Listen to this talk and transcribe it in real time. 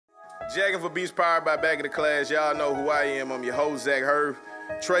Jacking for beats powered by Back of the Class. Y'all know who I am. I'm your host, Hurth.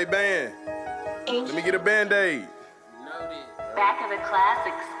 Trey band. Let me get a Band-Aid. Back of the Class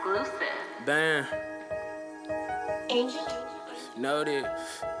exclusive. Damn. Noted.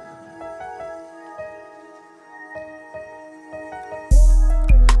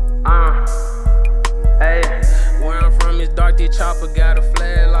 Hey, where I'm from is dark, this chopper got a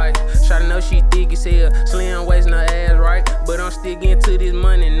flashlight. Shawty know she thick as hell, slim waist and her ass right. But I'm still getting to this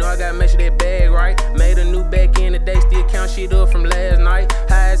money, know I gotta make sure that bag right. Made a new back in the day, still count shit up from last night.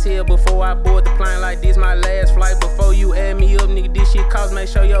 High as hell before I board the plane like this my last flight. Before you add me up, nigga, this shit cost, make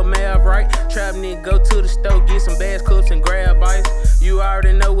sure your math right. Trap nigga, go to the store, get some bass cups and grab ice. You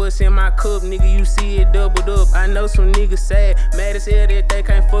already know what's in my cup, nigga, you see it doubled up. I know some niggas sad, mad as hell that they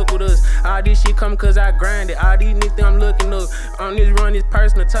can't fuck with us. All this shit come cause I grinded, all these niggas I'm looking up. On this run, this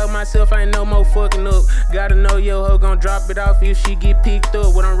personal, told myself I ain't no more fucking up. Gotta know your hoe gon' drop it off if she get picked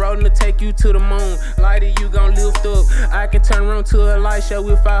up. When I'm rolling to take you to the moon, light it, you gon' lift up. I can turn around to a light show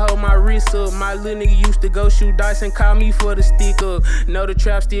if I hold my wrist up. My little nigga used to go shoot dice and call me for the stick up. Know the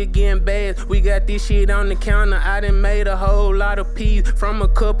trap still getting bad, we got this shit on the counter. I done made a whole lot of peas from a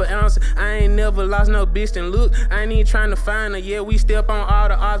couple ounces. I ain't never lost no bitch, and look, I ain't even trying to find her. Yeah, we step on all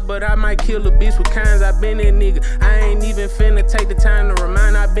the odds, but I might kill a bitch with kinds. I been that nigga, I ain't even finna take the time to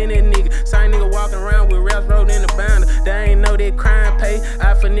remind. I been that nigga, same nigga walking around with raps rolled in the binder. They ain't know that crime pay.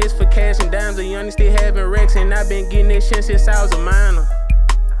 I finesse for cash and dimes. A young still having wrecks, and I been getting that shit since I was a minor.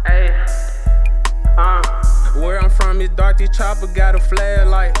 Hey, where I'm from is dark, this chopper got a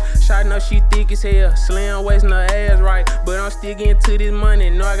flashlight. Shawty know she thick as hell, slim waist and her ass right. But I'm still getting to this money,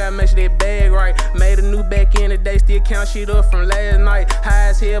 know I gotta make sure that bag right. Made a new back in the day, still count shit up from last night. High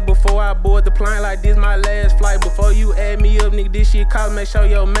as hell before I board the plane like this my last flight. Before you add me up, nigga, this shit cost, make sure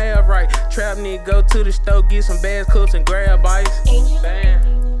your math right. Trap nigga, go to the store, get some bass cups and grab ice. Bam.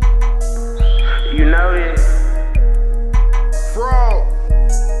 You know this.